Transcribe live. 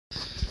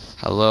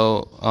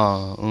Hallo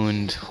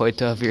und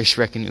heute wir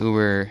sprechen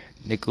über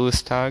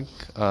Nikolastag.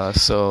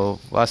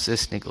 Was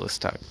ist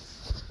Nikolastag?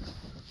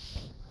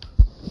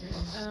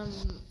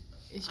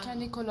 Ich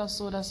kenne Nikolas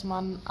so, dass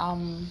man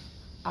am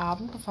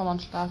Abend, bevor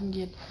man schlafen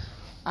geht,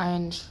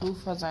 einen Schuh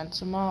vor sein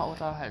Zimmer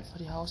oder halt vor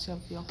die Haustür,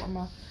 wie auch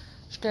immer,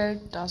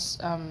 stellt, dass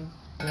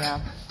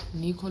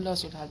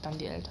Nikolas oder halt dann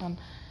die Eltern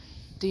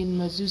den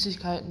mit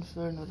Süßigkeiten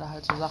füllen oder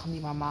halt so Sachen,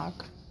 die man mag.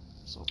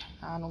 So,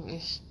 keine Ahnung,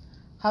 ich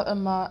habe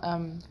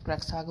immer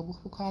Gregs Tagebuch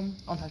bekommen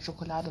und halt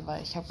Schokolade,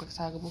 weil ich habe Gregs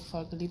Tagebuch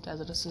voll geliebt.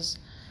 Also das ist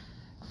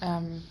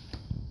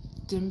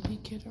Dimpy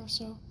Kid oder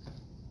so.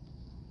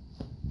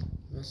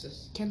 Was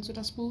ist? Kennst du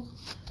das Buch?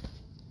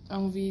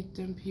 Irgendwie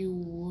Dimpy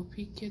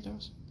Whoopie Kid oder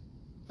so.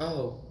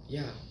 Oh,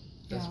 ja.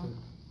 Das Ja. Buch.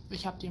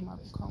 Ich habe die mal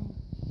bekommen.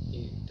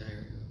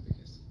 Diary of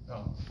Vegas.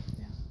 Oh.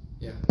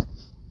 Ja.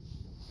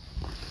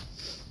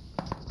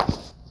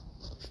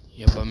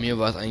 Ja, bei mir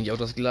war es eigentlich auch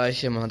das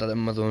Gleiche. Man hat halt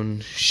immer so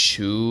einen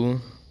Schuh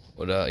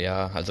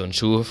also einen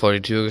Schuh vor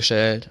die Tür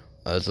gestellt.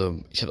 Also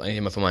ich habe eigentlich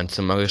immer vor mein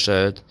Zimmer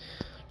gestellt.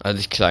 Als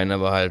ich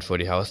kleiner war, halt vor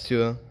die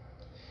Haustür.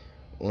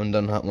 Und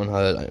dann hat man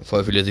halt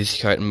voll viele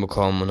Süßigkeiten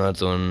bekommen und halt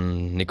so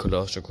ein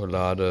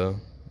Nikolaus-Schokolade.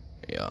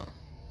 Ja.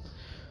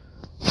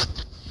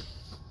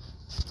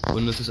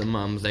 Und es ist immer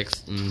am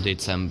 6.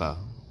 Dezember,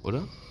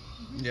 oder?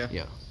 Ja.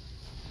 Ja.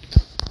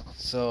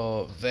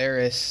 So,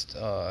 wer ist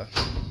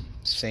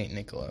Saint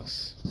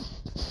Nicholas?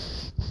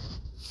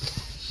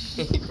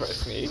 Ich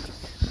weiß nicht.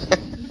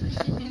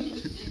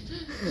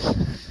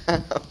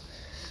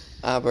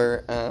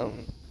 Aber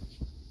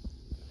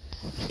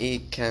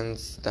ich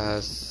kenn's,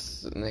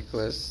 dass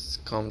Nicholas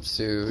kommt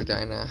zu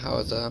deiner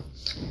Hause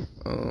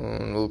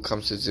und du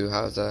kommst zu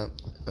Hause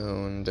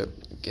und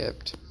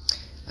gibt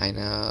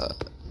einer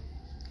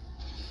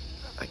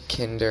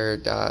Kinder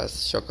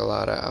das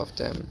Schokolade auf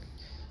dem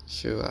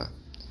Schuh.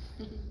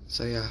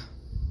 So ja.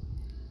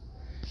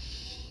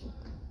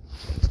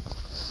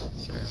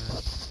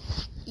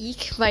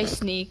 Ich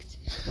weiß nicht.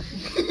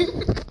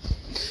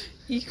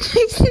 Ich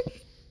weiß nicht.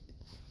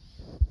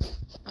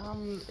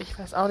 Ich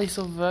weiß auch nicht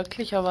so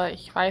wirklich, aber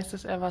ich weiß,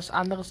 dass er was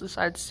anderes ist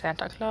als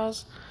Santa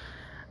Claus.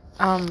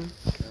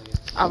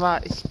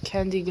 Aber ich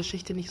kenne die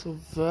Geschichte nicht so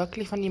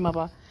wirklich von ihm,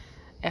 aber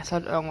er ist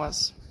halt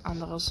irgendwas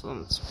anderes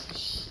und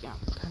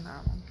keine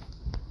Ahnung.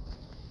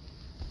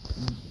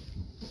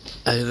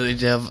 Also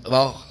der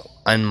war auch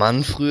ein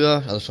Mann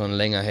früher, also schon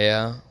länger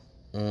her.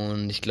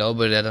 Und ich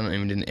glaube, der hat dann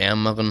irgendwie den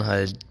Ärmeren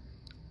halt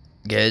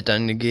Geld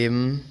dann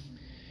gegeben.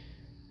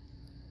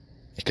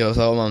 Ich glaube, es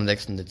war auch mal am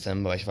 6.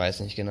 Dezember, ich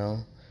weiß nicht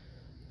genau.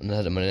 Und dann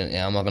hat immer den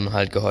Ärmeren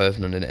halt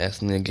geholfen und den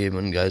Ersten gegeben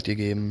und Geld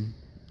gegeben.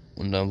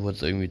 Und dann wurde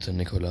es irgendwie zu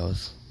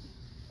Nikolaus.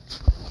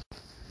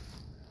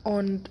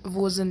 Und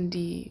wo sind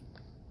die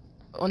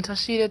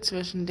Unterschiede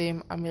zwischen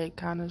dem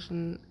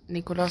amerikanischen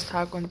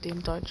Nikolastag und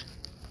dem deutschen?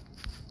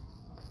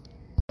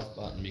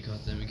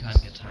 Because then we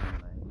can't get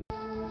time.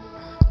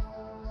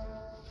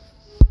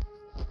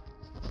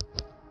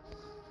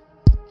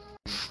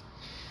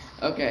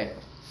 Okay,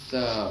 so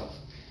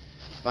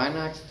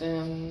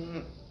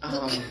Weihnachten,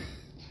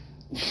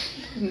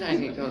 nein,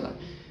 Nikolas.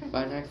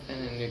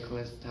 Weihnachten und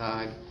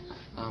Nikolastag.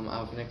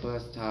 Auf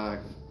Nikolastag,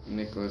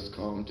 Nikolas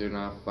kommt und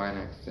auf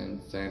Weihnachten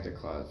Santa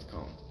Claus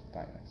kommt.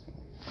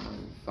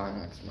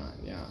 Weihnachtsmann,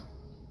 ja.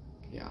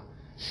 Ja.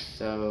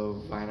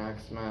 So,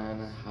 Weihnachtsmann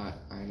hat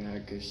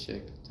eine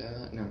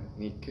Geschichte,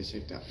 nicht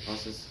Geschichte,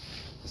 was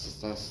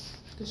ist das?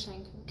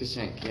 Geschenke.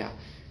 Geschenk, ja.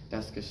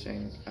 Das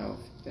Geschenk auf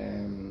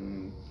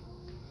dem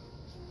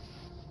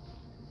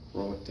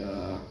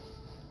roten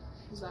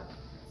Sack,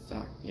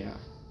 ja.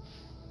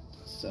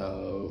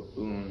 So,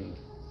 und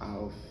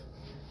auf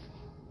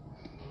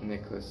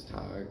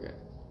Nikolastag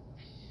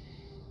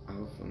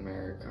auf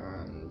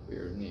Amerika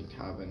wir nicht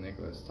haben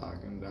Nikolastag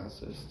und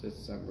das ist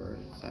Dezember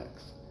 6.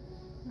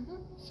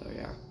 So,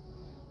 ja.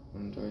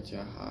 Und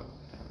Deutsche haben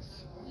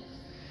das.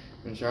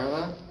 Und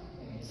Charlotte?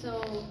 So,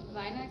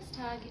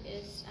 Weihnachtstag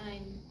ist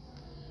ein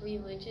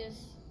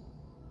religious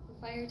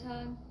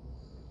Feiertag.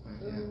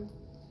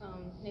 Ja.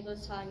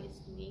 Nikolastag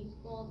ist nicht.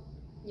 Well,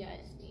 ja,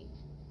 ist nicht.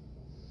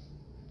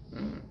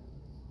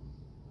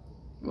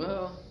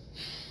 Well,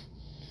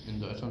 In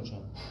Deutschland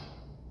schon.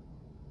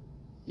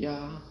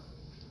 ja.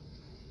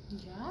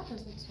 Ja,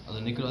 das ist so.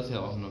 Also Nikolaus ist ja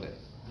auch eine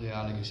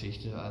reale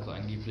Geschichte, also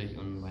angeblich,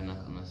 und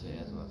Weihnachten ist ja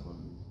eher so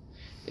erfunden.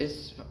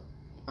 Ist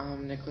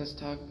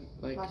Nikolastag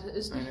like Warte,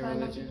 ist nicht eine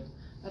Weihnachten? Religion?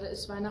 Warte,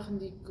 ist Weihnachten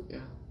die Ja.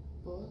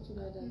 Geburt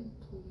oder der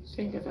Tod? Ich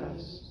denke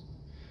das.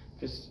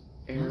 Bis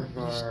war ein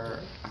Nikolastag.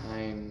 War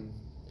ein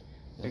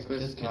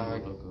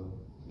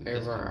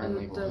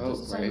like Das Pope,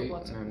 ist sein right?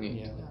 Geburtstag. No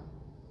need. Ja.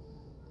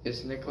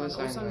 Is Nicholas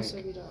Und ein Ostern ist ja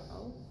like wieder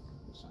auf.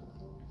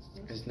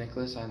 is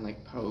Nicholas ein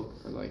like Pope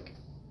or like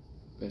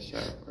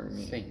Bishop or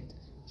me? Saint.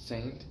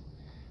 Saint?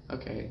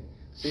 Okay.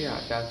 So yeah,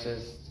 das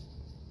ist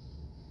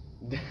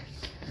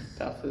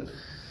das ist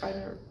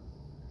eine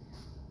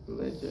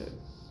Religion.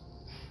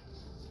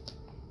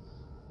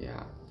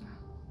 Ja.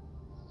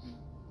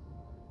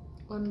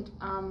 Und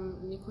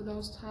am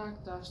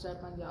Nikolaustag, da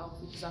stellt man ja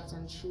auch, wie gesagt,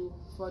 seinen Schuh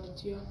vor die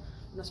Tür.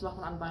 Und das macht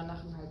man an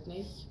Weihnachten halt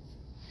nicht.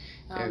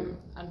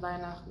 An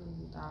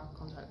Weihnachten, da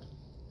kommt halt,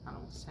 keine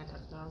Ahnung, Santa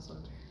Claus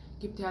und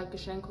gibt dir halt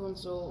Geschenke und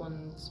so.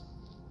 Und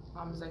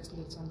am 6.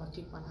 Dezember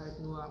kriegt man halt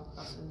nur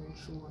was in den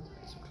Schuh und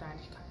halt so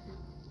Kleinigkeiten.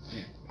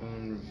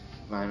 Und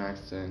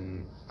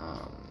Weihnachten,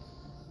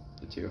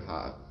 du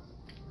hast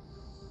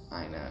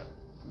einen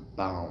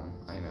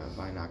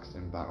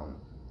Weihnachtsbaum.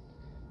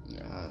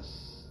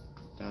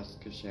 Das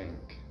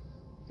Geschenk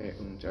geht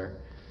unter.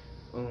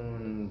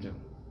 Und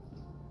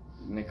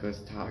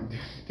Nikolastag,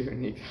 du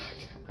nicht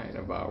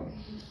einen Baum.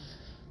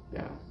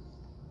 Ja.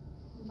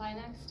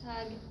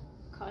 Weihnachtstag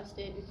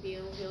kostet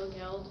viel Geld.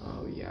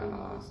 Oh ja.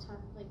 Nikolastag,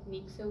 like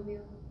nicht so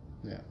viel.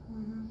 Ja.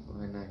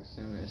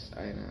 Weihnachten ist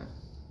eine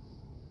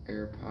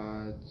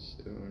AirPods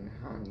und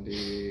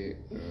Handy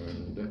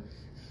und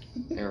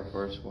Air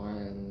Force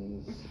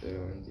Ones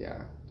und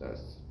ja,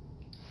 das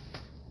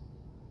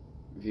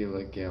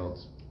viele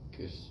Geld.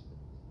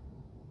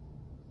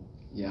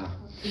 Ja.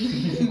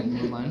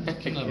 Meine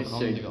Kinder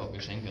bekommen sogar auch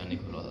Geschenke an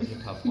Nikolas. Also ich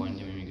habe ein paar Freunde,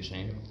 die haben mir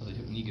Geschenke. Also ich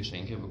habe nie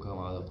Geschenke bekommen,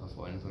 aber ein paar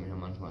Freunde von mir haben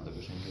manchmal so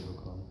Geschenke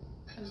bekommen.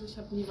 Also ich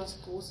habe nie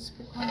was Großes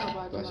bekommen,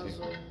 aber halt immer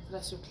so,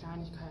 vielleicht so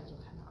Kleinigkeiten, so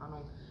keine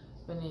Ahnung.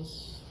 Wenn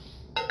ich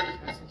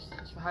weiß nicht,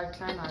 ich war halt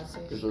kleiner als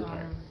ich.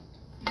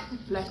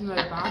 Vielleicht eine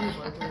neue Barbie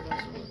wollte oder so.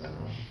 Oder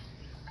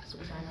so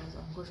kleine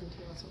Sachen,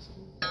 Kuscheltiere, was auch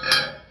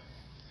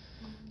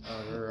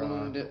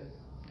immer.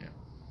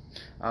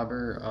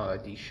 Aber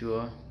die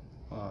Schuhe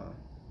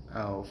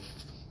auf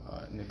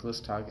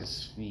Nikolastag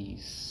ist wie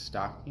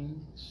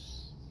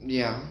Stockings.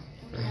 Ja.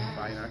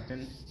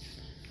 Weihnachten.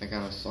 Like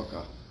eine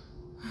Socke.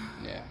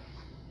 Ja.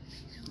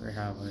 Wir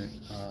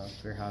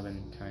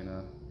haben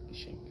keine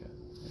Geschenke.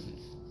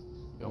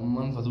 Ja, und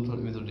man versucht halt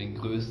immer so den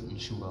größten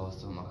Schuh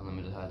auszumachen,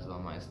 damit es halt so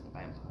am meisten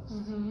reinpasst.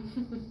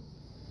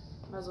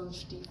 Mal so ein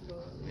Stiefel.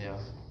 Ja.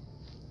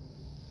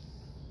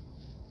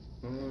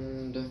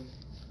 Und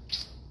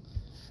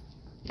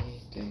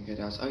ich denke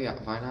das. Oh ja,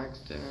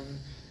 Weihnachten.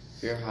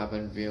 Wir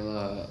haben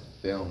viele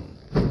Filme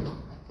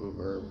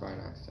über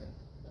Weihnachten.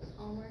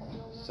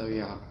 So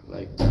ja,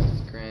 like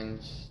das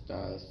Grinch,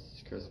 das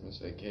Christmas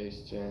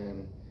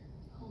Vacation,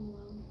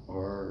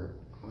 oder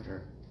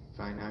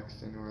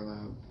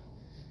Weihnachtsurlaub.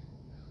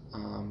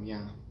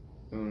 Ja,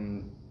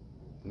 und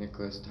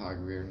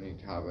Nikolastag wir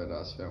nicht haben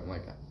das Film,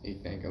 like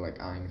ich denke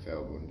like ein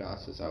Film und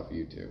das ist auf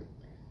YouTube.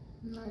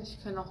 Nein, ich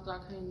kenne auch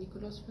gar keine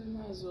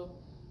Nikolaus-Filme, also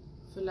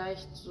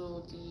vielleicht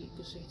so die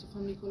Geschichte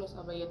von Nikolas,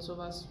 aber jetzt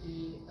sowas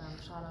wie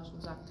Schala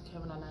schon sagte,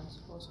 Kevin allein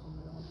zu Hause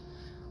Home.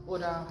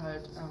 Oder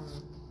halt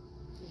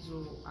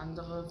so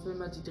andere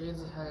Filme, die drehen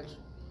sich halt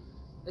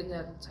in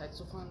der Zeit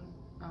so von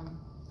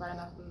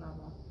Weihnachten,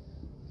 aber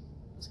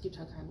es gibt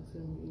halt keine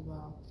Filme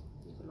über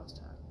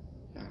Nikolastag.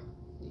 Ja.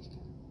 Die ich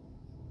kenne.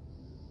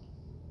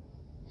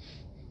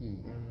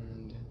 Und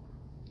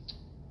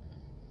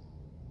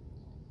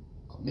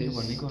Kommt nicht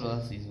über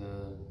Nikolas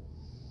diese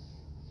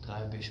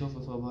 3 Bischöfe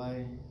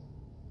vorbei?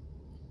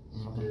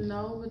 Ich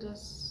glaube,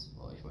 das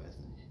Oh, ich weiß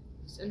nicht.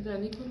 ist entweder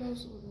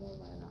Nikolaus oder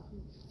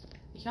Weihnachten.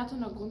 Ich hatte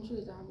in der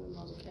Grundschule, da haben wir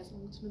immer so Kerzen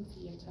angezündet für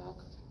jeden Tag.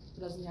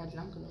 Und da sind die halt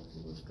lang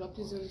gelaufen. Ich glaube,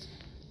 die sind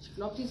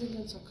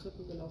jetzt zur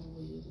Krippe gelaufen,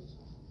 wo Jesus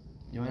war.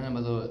 Ich meine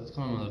aber so, es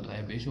kommen immer so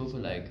 3 Bischöfe,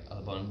 like,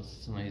 also bei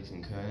uns sind wir jetzt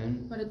in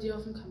Köln. War der die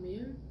auf dem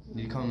Kamel?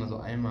 Die kommen immer so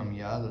einmal im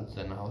Jahr so zu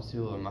deiner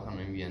Haustür und machen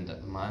irgendwie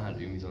malen halt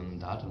irgendwie so ein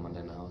Datum an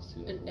deiner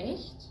Haustür. In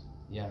echt?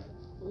 Ja.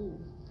 Oh.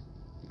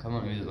 Da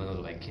kommen irgendwie so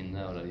 3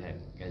 Kinder oder die halt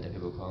Geld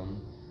dafür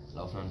bekommen,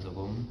 laufen dann so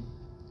rum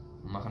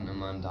und machen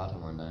immer ein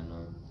Datum an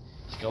deine.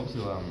 Ich glaube so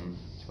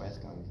ich weiß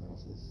gar nicht,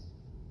 was es ist.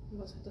 Und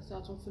was hat das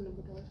Datum für eine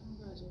Bedeutung?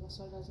 Also was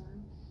soll da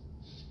sein?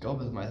 Ich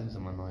glaube, es ist meistens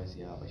immer ein neues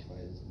Jahr, aber ich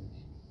weiß es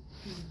nicht.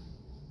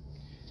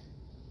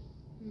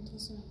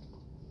 Interessant.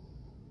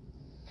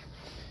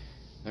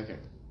 okay.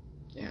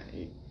 Ja,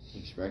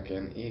 ich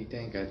spreche. Ich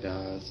denke,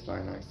 das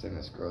Weihnachten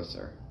ist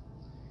größer.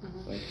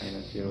 Like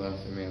eine viele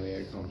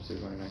Familie kommt zu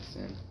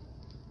Weihnachten.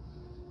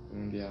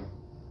 Und ja.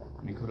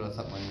 Nikolas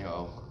hat man ja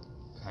auch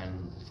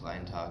keinen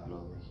freien Tag,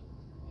 glaube ich.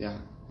 Ja.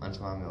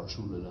 Manchmal haben wir auch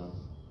Schule da.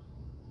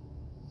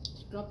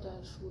 Ich glaube, da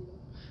ist Schule.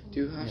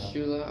 Du hast Ja.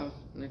 Schule auf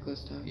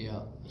Nikolastag?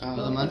 Ja. Ah.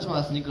 Also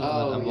manchmal ist Nikolas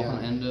halt am ja.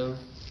 Wochenende.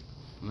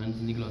 Und wenn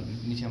es Nikolas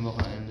nicht am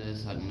Wochenende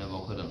ist, halt in der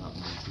Woche, dann hat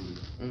man Schule.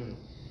 Mhm.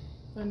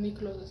 Bei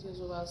Nikolaus ist ja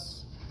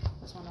sowas,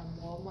 was man am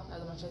Morgen macht.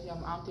 Also man stellt ja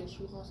am Abend den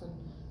Schuh raus und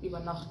über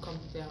Nacht kommt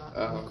der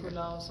Okay.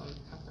 Nikolaus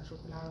und packt da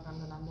Schokolade ran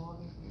dann am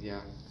Morgen. Ja.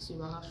 Das ist die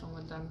Überraschung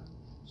und dann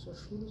zur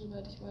Schule,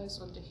 soweit ich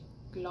weiß. Und ich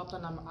glaube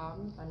dann am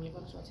Abend, bei mir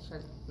war das, als ich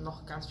halt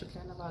noch ganz viel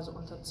kleiner war, also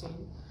unter 10,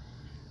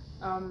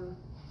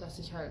 dass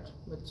ich halt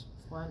mit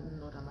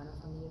Freunden oder meiner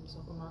Familie, was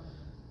auch immer,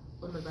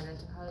 und mit meinen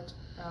Eltern halt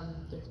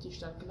durch die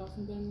Stadt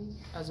gelaufen bin.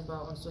 Also bei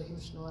uns durch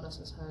im Schnur, das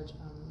ist halt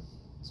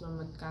so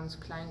mit ganz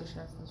kleinen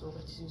Geschäften, so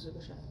richtig süße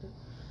Geschäfte.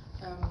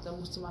 Da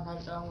musste man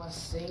halt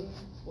irgendwas singen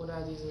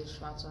oder diese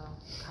schwarze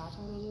Karte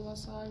oder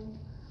sowas sagen.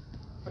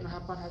 Und dann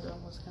hat man halt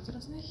irgendwas, kennst du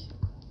das nicht?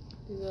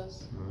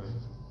 Dieses,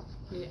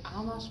 nee,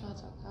 armer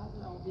schwarzer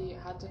Kater, irgendwie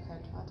hatte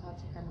keinen Vater,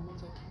 hatte keine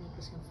Mutter, kriegt ein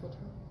bisschen Futter.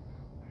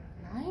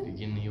 Wir Nein?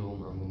 gehen hier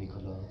rum am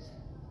Nikolas.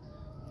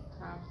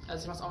 Ja,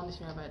 also ich mach's auch nicht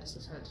mehr, weil das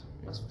ist halt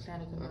was für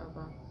kleine Kinder,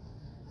 aber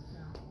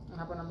ja. Und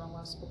habe dann noch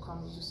was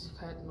bekommen, so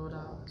Süßigkeiten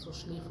oder so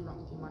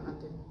Schneeflocken, die man an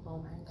den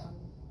Baum hängen kann.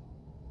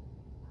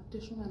 Habt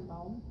ihr schon einen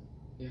Baum?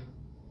 Ja.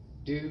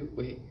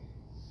 Wait.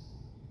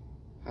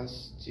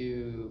 Hast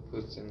du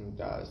putzen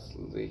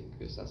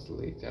ist das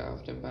Licht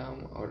auf dem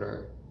Baum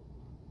oder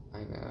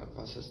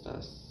was ist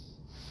das?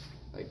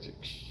 Like, ja,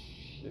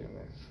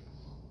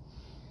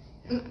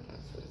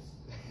 das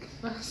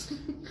ist. Was?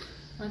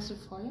 Meinst du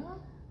Feuer?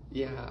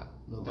 Ja,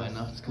 So das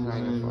Weihnachtskugeln.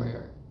 kleine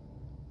Feuer.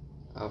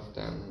 Auf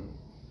dem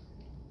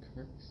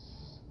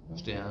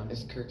Stern.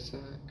 ist Kerze,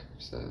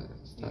 ist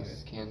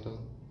das Candle?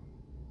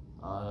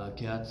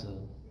 Kerze.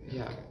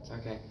 Ja,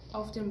 okay.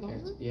 Auf dem Baum?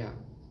 Kerze. Ja,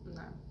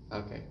 Nein.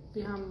 okay.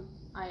 Wir haben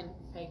einen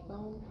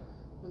Fake-Baum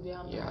und wir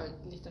haben Ja. da halt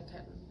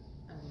Lichterketten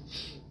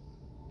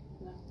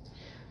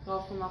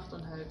drauf gemacht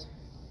und halt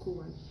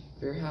Kugeln.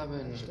 Wir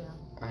haben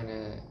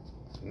Stern.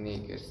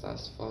 nicht ist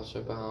das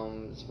falsche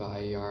Baum,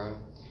 2 Jahre.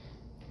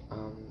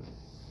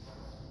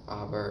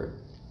 Aber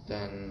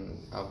dann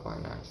auf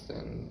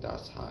Weihnachten,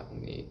 das hat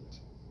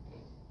nicht,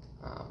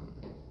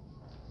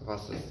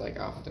 was ist like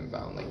auf dem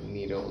Baum, like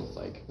needles,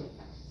 like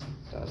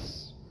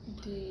das,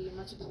 Die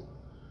manche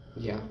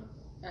ja,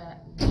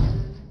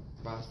 Nadeln.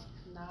 was?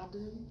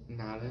 Nadeln.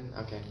 Nadeln?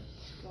 Okay.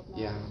 Ich glaub,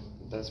 Ja,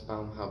 Nadeln. das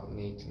Baum hat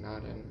nicht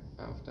Nadeln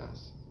auf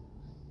das.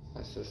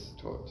 Es ist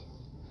tot.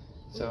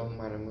 So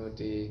meine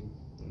Mutti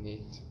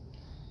nicht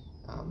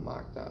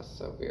mag das,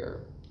 so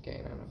wir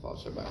gehen an einen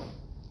falschen Baum.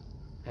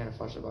 Ein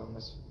falscher Baum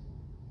ist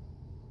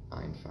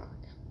einfach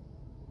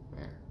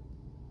mehr.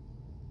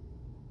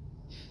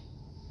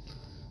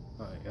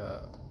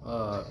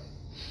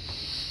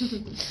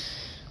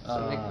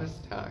 So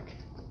Nikolastag.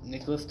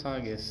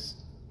 Nikolastag ist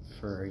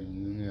für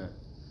junge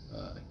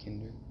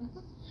Kinder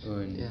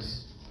und Ja.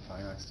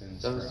 Weihnachten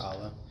ist Das- für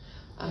alle.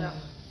 Ja.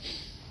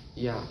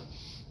 Ja.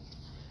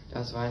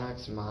 Das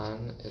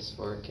Weihnachtsmann ist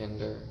für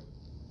Kinder,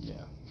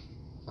 Ja.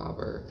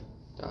 aber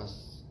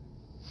das,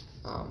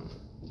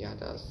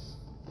 das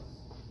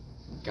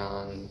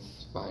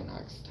ganz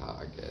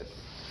Weihnachtstag ist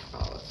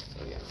alles.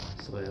 So ja.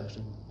 So, ja,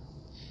 stimmt.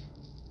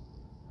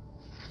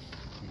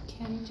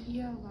 Kennt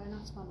ihr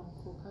Weihnachtsmann und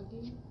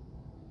KKG?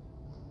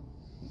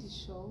 Die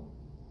Show?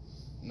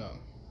 No.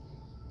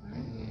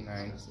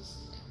 Nein. Das ist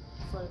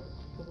voll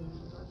berühmt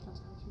in Deutschland,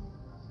 sag ich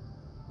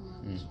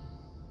mal. Und Hm.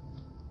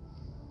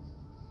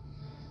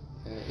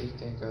 Ich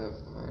denke,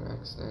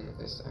 Weihnachten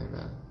ist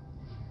ein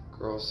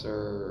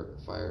großer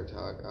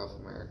Feiertag auf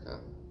Amerika.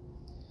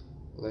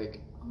 Like,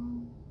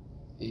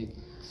 ich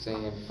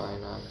sehe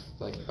Weihnachten,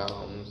 like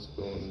Baums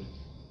und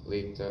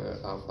Lichter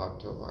auf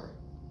Oktober.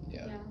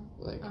 Ja. Ja.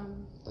 Like,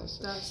 das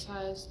ist. das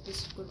heißt The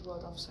Secret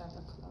World of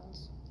Santa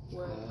Claus.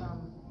 Wo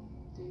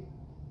die.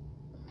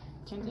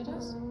 Kennt ihr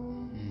das?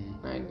 Hm.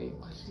 Nein, nicht.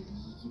 Oh,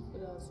 ich liebe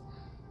das.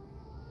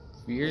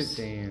 Wir Das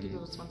sehen geht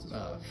nur 20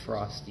 Minuten.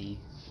 Frosty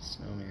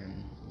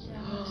Snowman.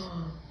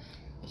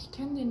 Ich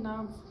kenne den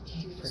Namen von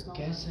diesem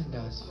Vergessen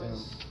Snowman, das aber Film.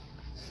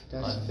 ich-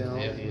 Das Film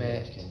ich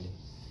mit kenn die.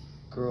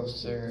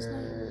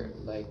 großer,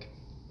 like,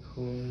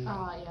 Hund.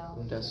 Ah, ja.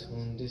 Und das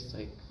Hund ist,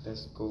 like,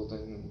 das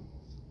Golden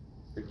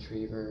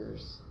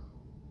Retrievers.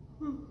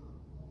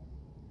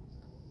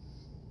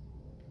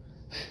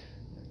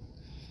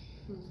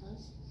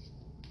 Was?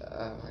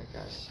 Oh my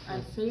gosh.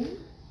 Ein Film?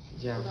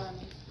 Ja, Oder eine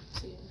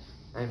Serie?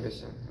 ein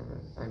bisschen,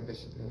 aber ein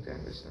bisschen, nicht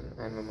ein bisschen.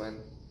 Ein Moment.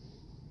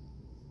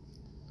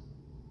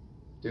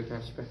 Du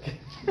kannst sprechen.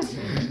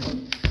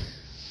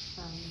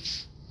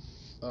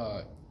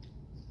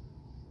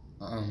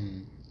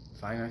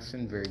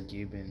 Weihnachten wir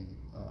geben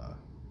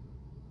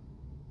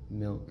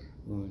Milk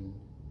und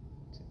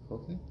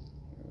Kuchen.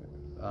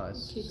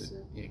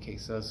 Kekse. Ja,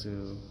 Kekse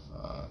zu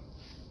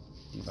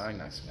die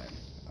Weihnachtsmann.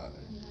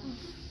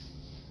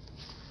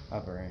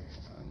 Aber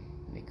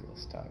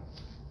Nikolastag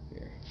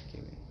wir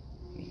geben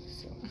nicht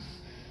so.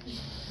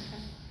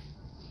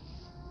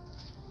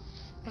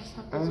 Was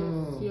habt ihr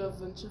so für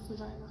Wünsche für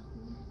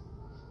Weihnachten?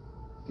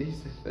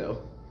 Dieser Film.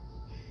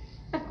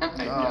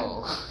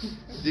 Oh.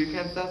 Du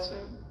kennst das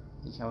Film?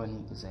 Ich habe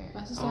nie gesehen.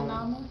 Was ist der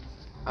Name?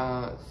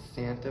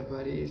 Santa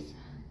Buddies.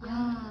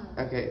 Ah,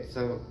 Okay,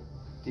 so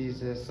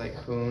dieses like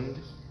Hund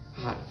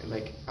hat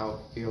like auch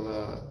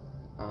viele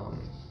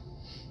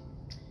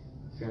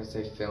ich gonna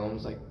say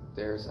films, like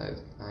there's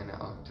eine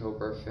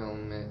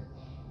Oktoberfilm mit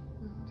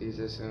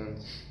dieses Hund.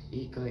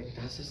 Ich like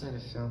das ist ein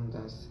Film,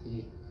 das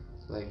ich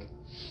like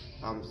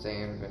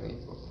sehen, wenn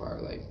ich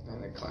war like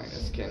ein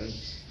kleines Kind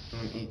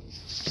und ich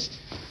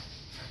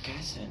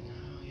vergessen.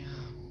 Oh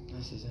ja,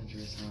 das ist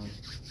interessant.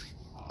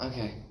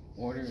 Okay.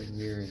 Oder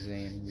wir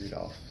sehen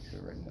Rudolph the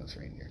Red-Nosed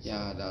Reindeer.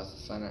 Ja, das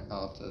ist ein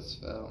altes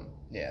Film.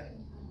 Yeah.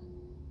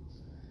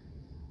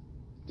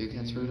 Du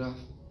kennst Rudolph?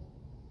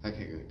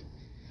 Okay, gut.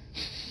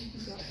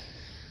 ja.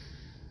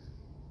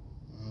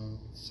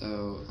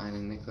 So,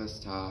 einen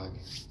Nikolastag,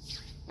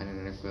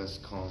 einen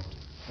Nikolas kommt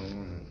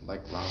und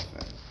like laufen.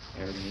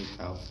 Liegt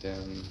auf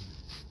dem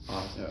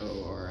Auto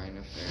oder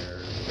eine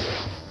Fähre.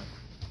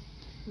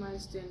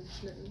 Meinst den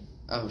Schlitten?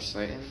 Oh,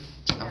 Schlitten?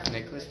 Auf Ja.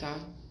 Nikolastag?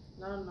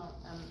 No.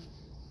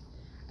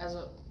 Also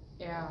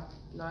er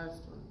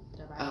läuft und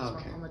der Weihnachtsmann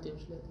okay. kommt mit dem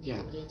Schlitten Ja.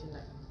 und dreht ihn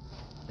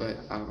weg.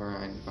 Aber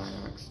ein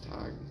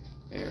Weihnachtstag,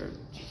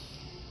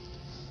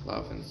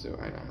 laufen zu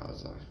einer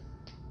Hause.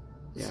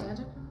 Ja.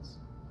 Santa Claus?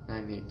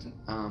 Nein, nicht.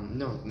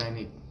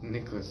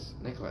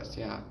 Nicht. Nikolas,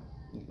 ja.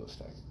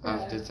 Nikolastag.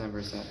 Auf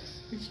Dezember 6.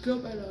 Ich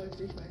glaube er läuft,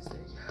 ich weiß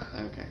nicht.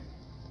 Okay.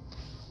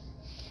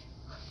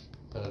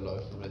 Weil er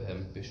läuft mit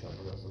Hemd, Bischof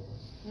oder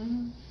sowas.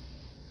 Mhm.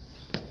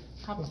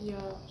 Habt ihr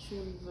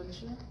schon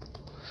Wünsche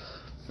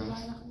für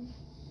Was? Weihnachten?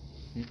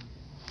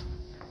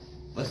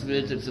 Was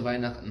willst du zu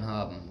Weihnachten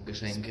haben?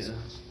 Geschenke.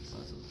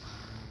 Also.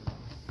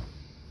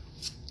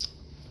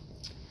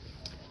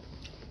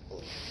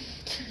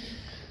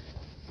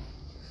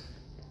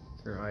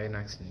 Für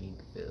Weihnachten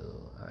ich will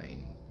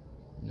ein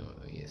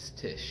neues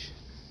Tisch.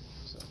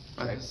 So,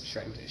 Okay. ein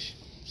Schreibtisch.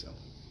 So.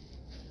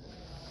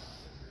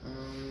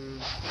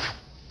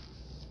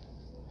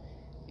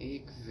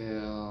 Ich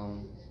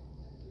will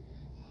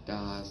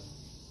das.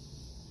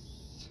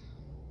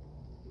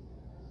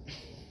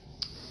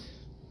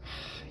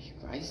 Ich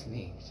weiß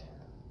nicht.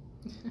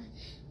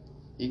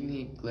 Ich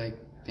nicht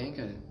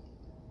denke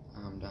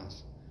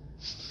das.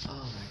 Oh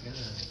my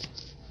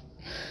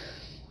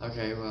god.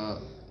 Okay,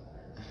 well.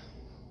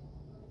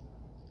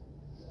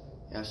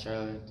 Ja,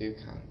 Charlotte, du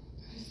kannst.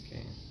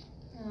 Okay.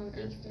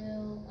 Ich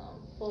will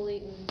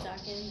Bulli und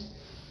Sachen.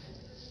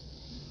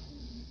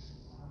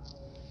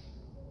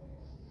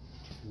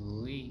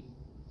 Sweet.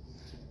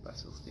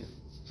 Was willst du?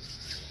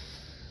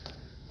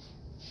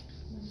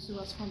 Möchtest du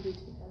was von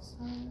BTS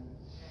haben?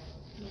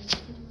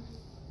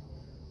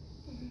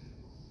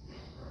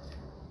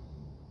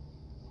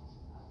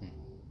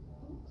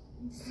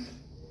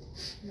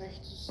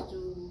 Möchtest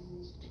du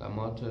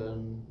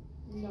Klamotten.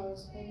 ein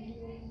neues Handy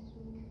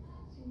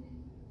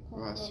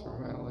oder so?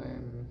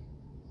 Watermelon.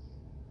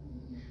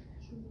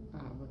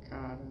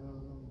 Avocado.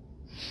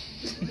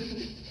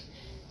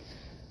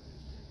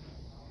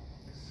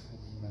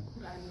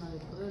 Oder eine neue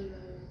Brille?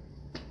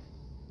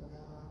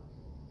 Oder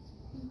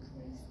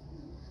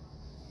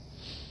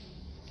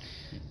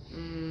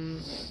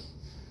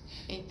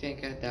Ich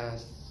denke,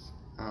 dass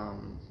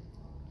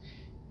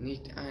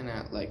nicht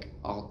eine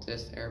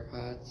altes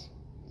AirPods,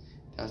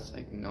 das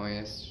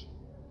neues,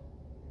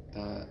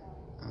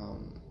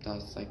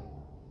 das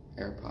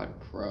AirPod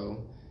Pro,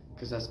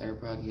 because das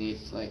AirPod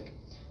needs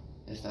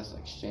ist das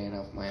stehen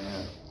auf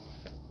meiner,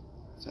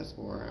 ist das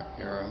Aura?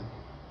 ja.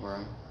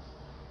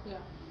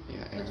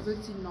 Ja, Also du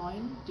willst die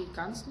neuen, die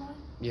ganz neuen?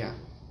 ja.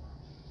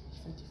 Ich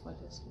finde die voll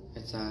hässlich.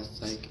 It's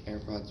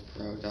AirPods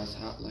Pro, das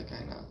hat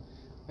eine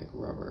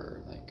rubber,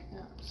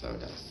 Ja. so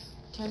das.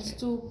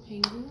 Kennst du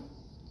Pingu?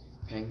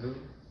 Pengu?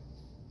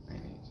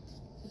 Nein, nicht.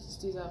 Das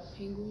ist dieser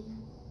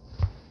Pinguin.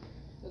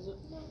 Also,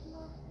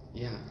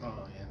 Ja. Oh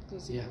ja. der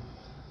sieht, Ja.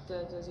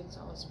 der sieht so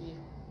aus wie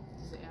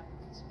diese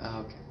Airpods.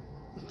 Ah, okay.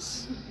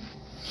 Hast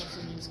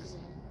du Memes gesehen?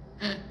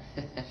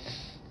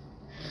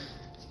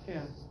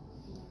 Ja.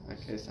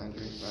 Okay, Sandra,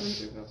 was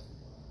du willst.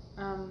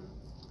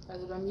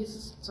 Also bei mir ist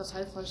es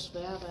zurzeit voll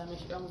schwer, weil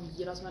mich irgendwie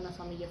jeder aus meiner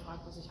Familie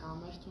fragt, was ich haben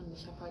möchte und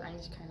ich habe halt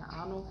eigentlich keine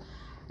Ahnung.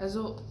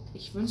 Also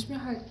ich wünsche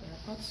mir halt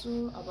AirPods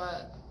so,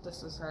 aber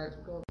das ist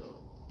halt glaub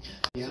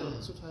ich, Ja.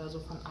 zu teuer so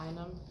von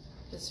einem.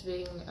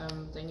 Deswegen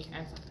denke ich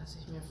einfach, dass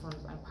ich mir von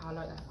ein paar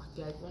Leuten einfach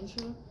Geld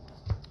wünsche,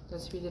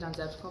 dass ich mir die dann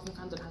selbst kaufen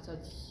kann. Dann hat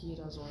halt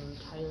jeder so einen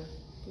Teil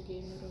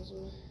gegeben oder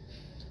so.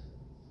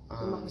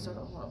 So mache ich es halt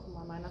auch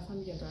mal meiner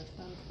Familie in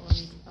Deutschland.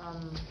 Und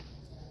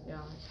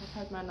ja, ich habe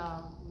halt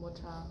meiner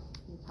Mutter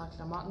ein paar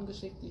Klamotten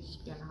geschickt, die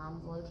ich gerne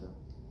haben möchte.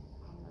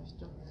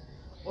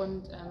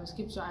 Und es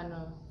gibt so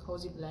eine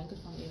Cozy Blanket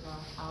von ihrer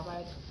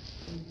Arbeit.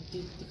 Und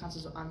die kannst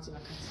du so anziehen,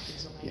 dann kannst du die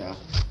so Ja.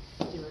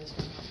 reinmachen. Die würde ich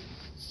gerne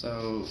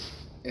haben. So,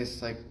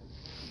 ist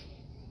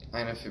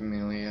eine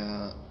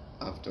Familie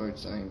auf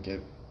Deutschland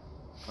gibt,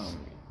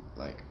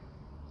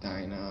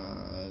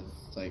 deine,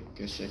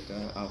 Geschichte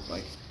auf,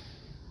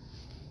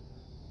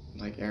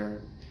 Air.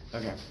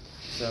 Okay,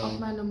 Ob so,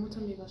 meine Mutter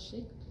mir was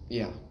schickt?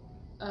 ja.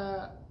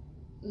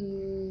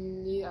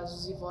 Nee, also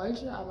sie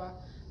wollte, aber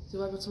sie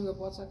wollte mir zum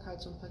Geburtstag halt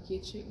so ein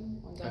Paket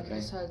schicken und dann Okay.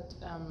 ist halt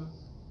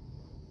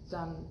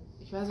dann,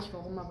 ich weiß nicht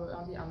warum, aber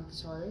irgendwie am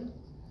Zoll,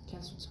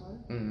 kennst du Zoll?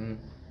 Mhm.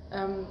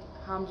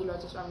 Haben die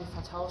Leute es irgendwie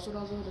vertauscht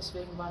oder so,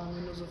 deswegen waren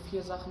irgendwie nur so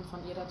 4 Sachen von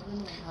ihr da drin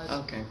und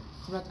halt Okay.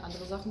 komplett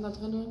andere Sachen da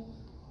drin.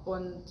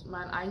 Und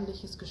mein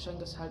eigentliches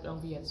Geschenk ist halt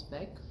irgendwie jetzt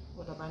weg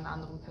oder bei einer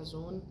anderen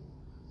Person.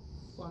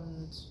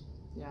 Und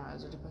ja,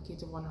 also die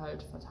Pakete wurden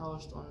halt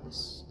vertauscht und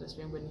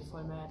deswegen bin ich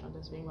voll mad und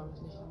deswegen wollen wir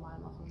es nicht normal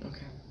machen.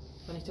 Okay.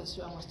 Wenn ich das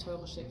für irgendwas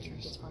Teures schicke,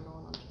 ich das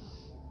verloren und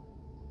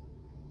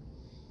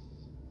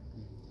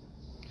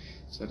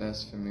So,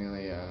 das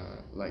Familie,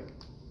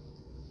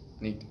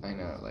 nicht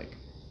eine,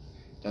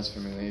 das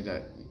Familie,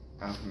 das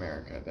auf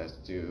Amerika,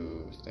 das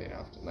du steht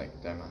auf,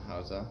 deinem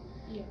Hause.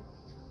 ja,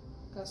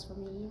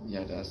 Gastfamilie.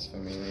 Ja, das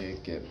Familie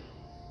gibt,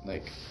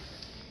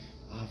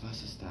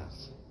 was ist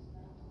das?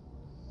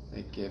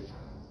 Gibt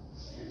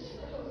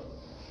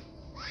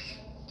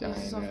Das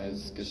ist auf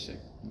deines Englisch.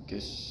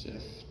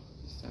 Geschäft,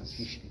 ist das?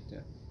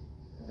 Geschichte.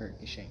 Oder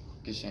Geschenk.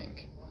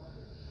 Geschenk.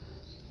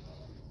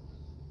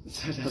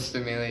 So das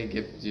Familie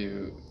gibt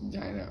du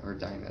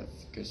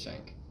deines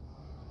Geschenk.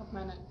 Ob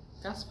meine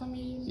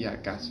Gastfamilie? Ja,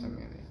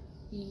 Gastfamilie.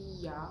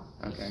 Ja.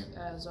 Okay.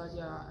 Ich soll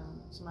ja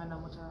zu meiner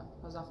Mutter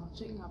ein paar Sachen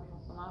schicken, habe ich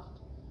auch gemacht.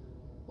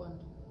 Und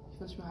ich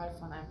wünsche mir halt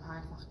von ein paar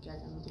einfach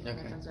Geld, damit ich mir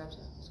Okay. dann selbst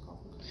etwas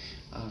kaufen kann.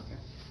 Ah, okay.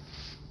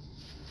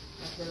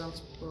 Ich wäre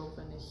sonst broke,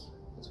 wenn ich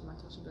jetzt für mein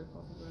Taschengeld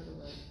kaufen würde,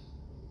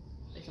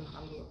 weil ich dann noch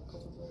andere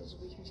kaufen würde, so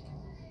wie ich mich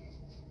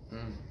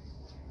kenne. Mm.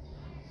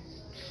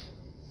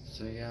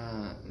 So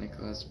ja,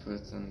 Nikolas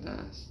putzen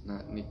das,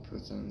 nicht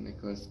putzen,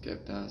 Nikolas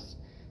gibt das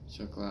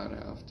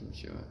Schokolade auf dem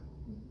Schuh.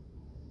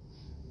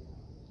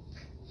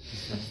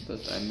 Das ist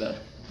das Ende.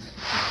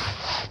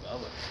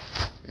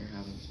 Wir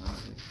haben es noch.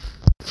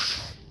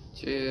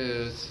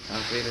 Tschüss,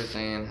 auf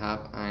Wiedersehen,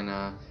 hab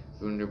einen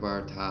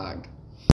wunderbaren Tag.